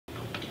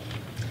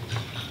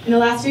In the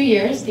last few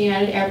years, the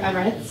United Arab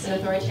Emirates, an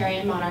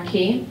authoritarian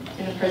monarchy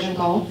in the Persian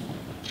Gulf,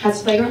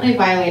 has flagrantly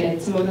violated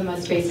some of the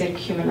most basic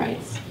human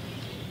rights.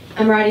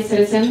 Emirati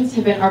citizens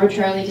have been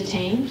arbitrarily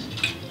detained,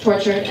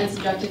 tortured, and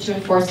subjected to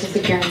enforced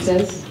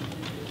disappearances,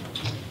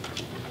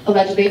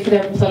 allegedly for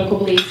their political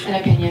beliefs and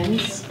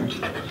opinions.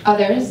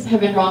 Others have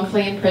been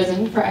wrongfully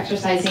imprisoned for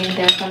exercising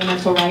their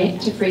fundamental right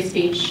to free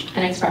speech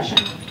and expression.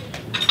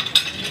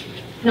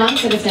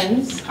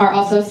 Non-citizens are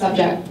also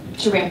subject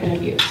to rampant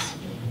abuse.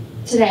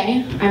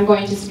 Today, I'm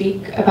going to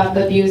speak about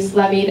the abuse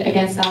levied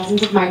against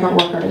thousands of migrant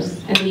workers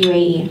in the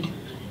UAE.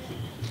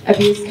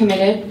 Abuse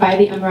committed by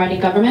the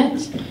Emirati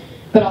government,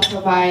 but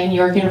also by New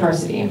York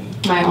University,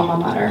 my alma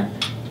mater.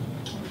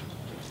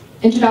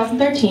 In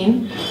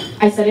 2013,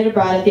 I studied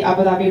abroad at the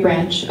Abu Dhabi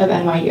branch of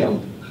NYU.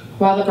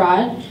 While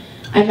abroad,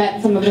 I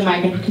met some of the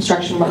migrant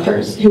construction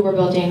workers who were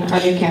building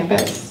our new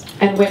campus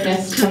and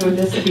witnessed some of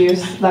this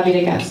abuse levied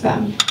against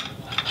them.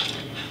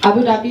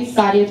 Abu Dhabi's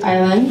Saadiyat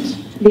Island,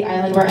 the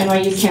island where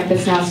NYU's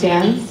campus now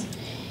stands,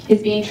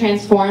 is being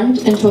transformed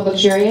into a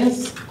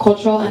luxurious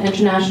cultural and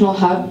international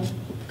hub,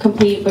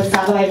 complete with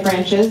satellite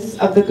branches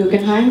of the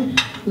Guggenheim,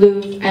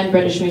 Louvre, and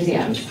British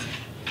museums.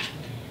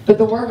 But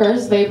the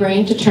workers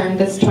laboring to turn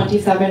this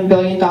 $27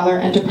 billion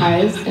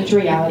enterprise into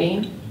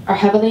reality are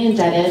heavily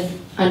indebted,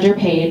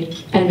 underpaid,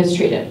 and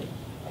mistreated.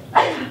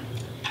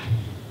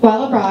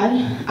 While abroad,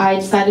 I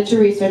decided to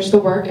research the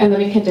work and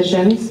living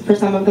conditions for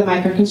some of the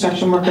migrant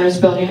construction workers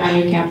building our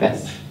new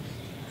campus.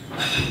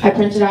 I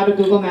printed out a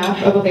Google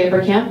map of a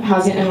labor camp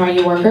housing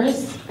NYU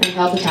workers and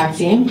hailed a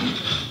taxi.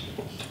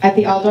 At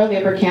the Aldar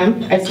labor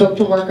camp, I spoke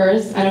to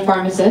workers and a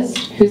pharmacist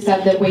who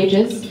said that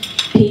wages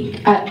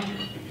peak at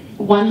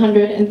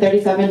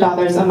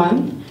 $137 a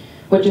month,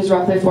 which is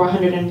roughly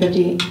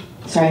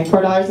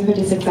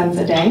 $4.56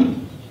 a day.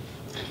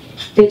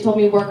 They told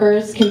me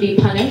workers can be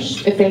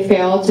punished if they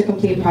fail to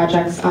complete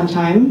projects on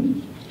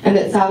time, and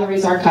that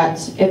salaries are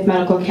cut if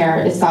medical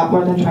care is sought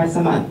more than twice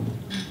a month.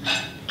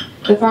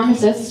 The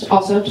pharmacist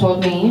also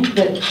told me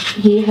that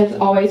he has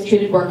always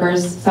treated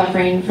workers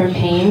suffering from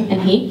pain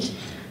and heat,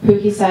 who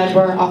he said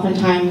were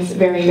oftentimes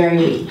very, very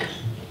weak.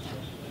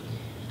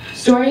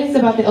 Stories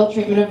about the ill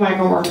treatment of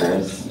migrant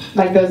workers,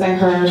 like those I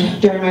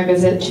heard during my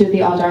visit to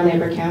the Aldar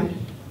labor camp,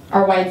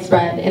 are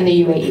widespread in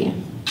the UAE.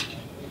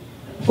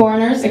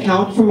 Foreigners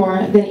account for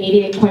more than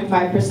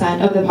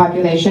 88.5% of the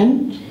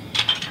population,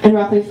 and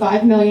roughly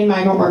 5 million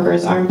migrant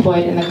workers are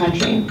employed in the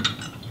country.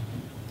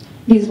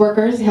 These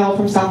workers hail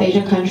from South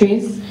Asian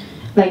countries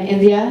like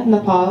India,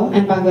 Nepal,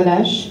 and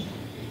Bangladesh,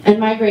 and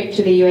migrate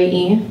to the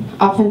UAE,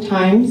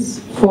 oftentimes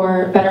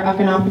for better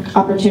economic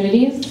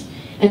opportunities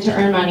and to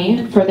earn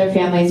money for their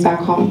families back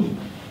home.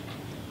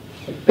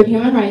 But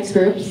human rights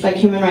groups like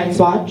Human Rights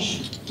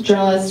Watch,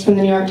 journalists from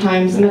the New York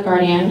Times and The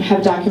Guardian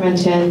have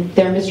documented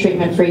their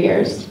mistreatment for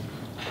years.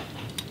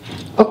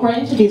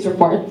 According to these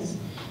reports,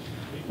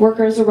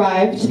 workers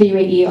arrive to the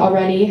UAE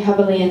already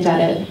heavily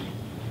indebted.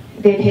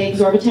 They pay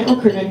exorbitant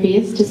recruitment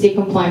fees to seek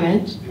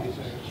employment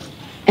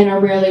and are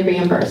rarely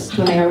reimbursed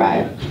when they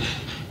arrive.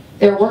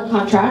 Their work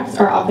contracts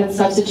are often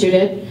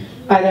substituted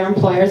by their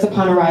employers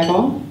upon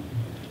arrival,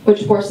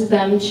 which forces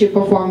them to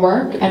perform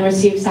work and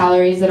receive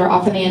salaries that are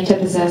often the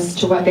antithesis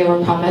to what they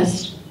were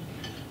promised.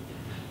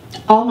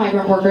 All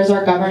migrant workers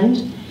are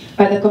governed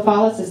by the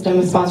kafala system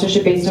of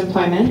sponsorship-based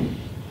employment,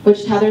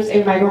 which tethers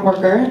a migrant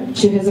worker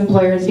to his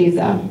employer's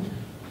visa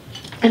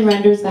and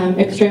renders them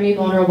extremely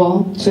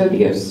vulnerable to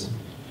abuse.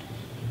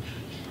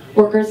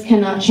 Workers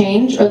cannot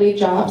change or leave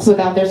jobs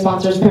without their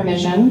sponsor's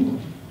permission,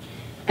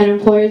 and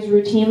employers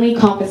routinely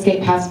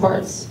confiscate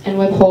passports and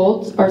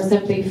withhold or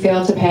simply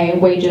fail to pay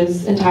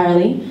wages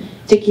entirely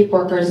to keep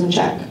workers in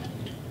check.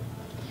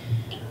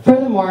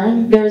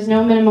 Furthermore, there is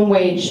no minimum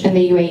wage in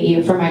the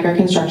UAE for migrant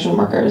construction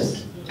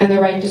workers, and the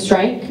right to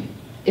strike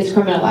is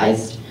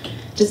criminalized,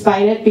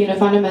 despite it being a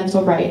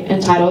fundamental right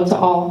entitled to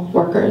all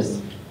workers.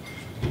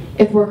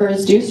 If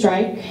workers do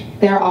strike,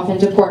 they are often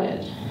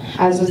deported,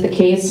 as was the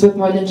case with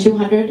more than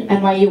 200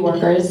 NYU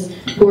workers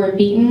who were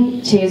beaten,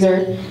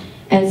 tasered,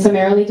 and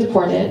summarily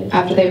deported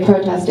after they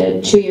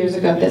protested 2 years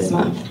ago this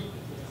month.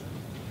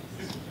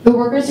 The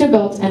workers who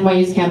built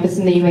NYU's campus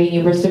in the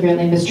UAE were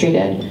severely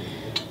mistreated,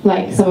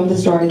 like some of the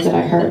stories that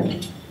I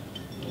heard.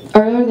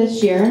 Earlier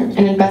this year,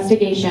 an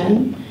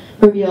investigation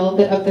revealed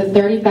that of the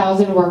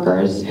 30,000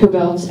 workers who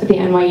built the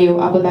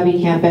NYU Abu Dhabi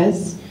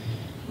campus,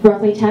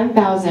 roughly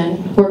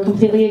 10,000 were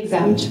completely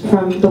exempt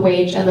from the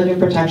wage and living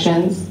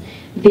protections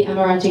the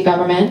Emirati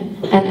government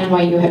and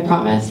NYU had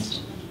promised.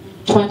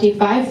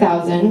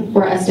 25,000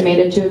 were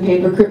estimated to have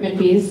paid recruitment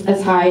fees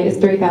as high as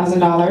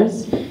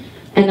 $3,000,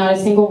 and not a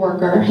single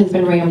worker has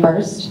been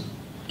reimbursed.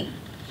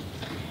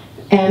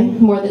 And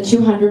more than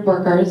 200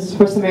 workers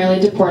were summarily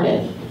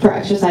deported for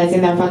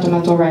exercising their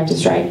fundamental right to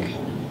strike.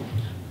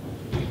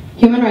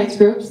 Human rights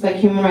groups like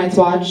Human Rights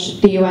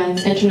Watch, the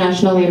UN's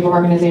International Labor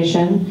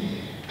Organization,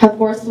 have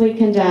forcefully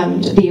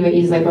condemned the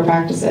UAE's labor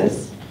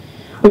practices,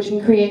 which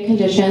can create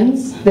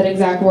conditions that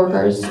exact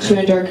workers to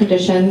endure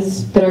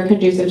conditions that are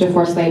conducive to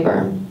forced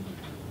labor.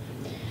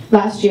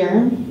 Last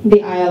year,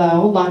 the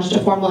ILO launched a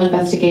formal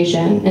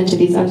investigation into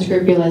these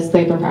unscrupulous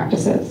labor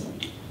practices.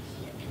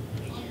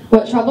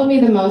 What troubled me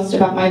the most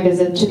about my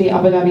visit to the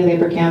Abu Dhabi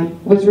labor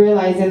camp was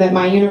realizing that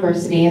my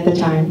university at the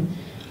time,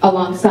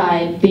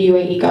 alongside the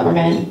UAE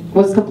government,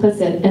 was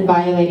complicit in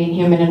violating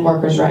human and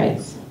workers'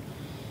 rights.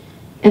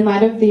 In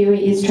light of the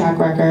UAE's track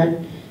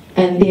record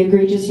and the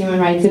egregious human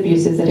rights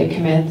abuses that it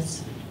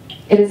commits,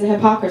 it is a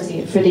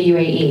hypocrisy for the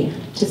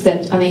UAE to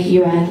sit on the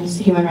UN's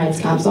Human Rights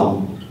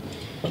Council.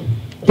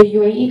 The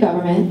UAE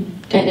government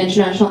and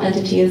international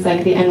entities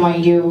like the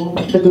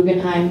NYU, the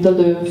Guggenheim, the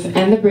Louvre,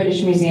 and the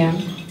British Museum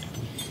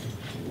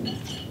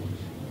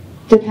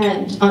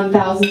depend on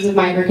thousands of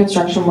migrant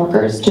construction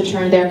workers to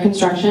turn their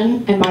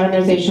construction and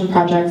modernization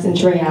projects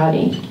into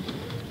reality.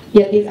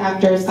 Yet these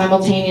actors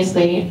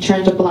simultaneously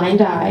turn a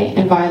blind eye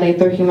and violate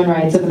the human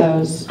rights of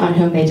those on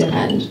whom they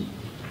depend.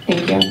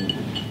 Thank you.